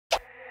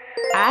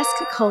Ask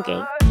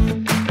Colgate.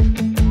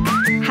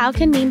 How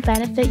can neem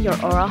benefit your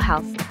oral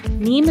health?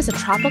 Neem is a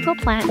tropical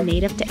plant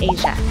native to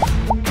Asia.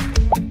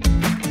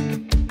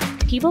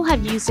 People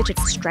have used it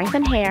to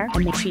strengthen hair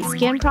and may treat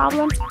skin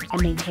problems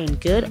and maintain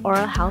good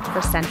oral health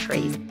for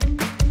centuries.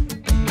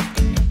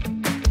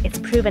 Its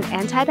proven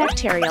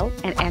antibacterial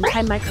and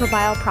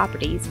antimicrobial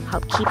properties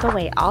help keep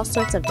away all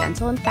sorts of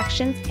dental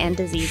infections and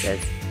diseases.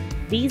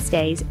 These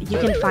days, you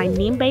can find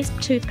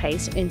neem-based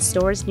toothpaste in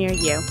stores near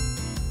you.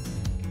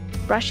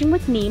 Brushing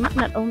with neem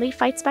not only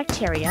fights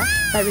bacteria,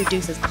 but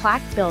reduces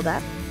plaque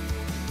buildup,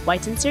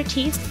 whitens your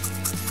teeth,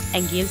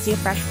 and gives you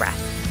fresh breath.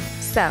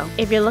 So,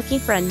 if you're looking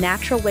for a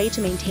natural way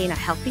to maintain a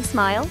healthy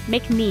smile,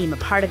 make Neem a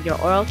part of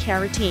your oral care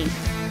routine.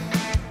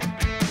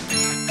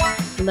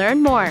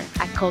 Learn more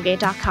at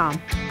Colgate.com.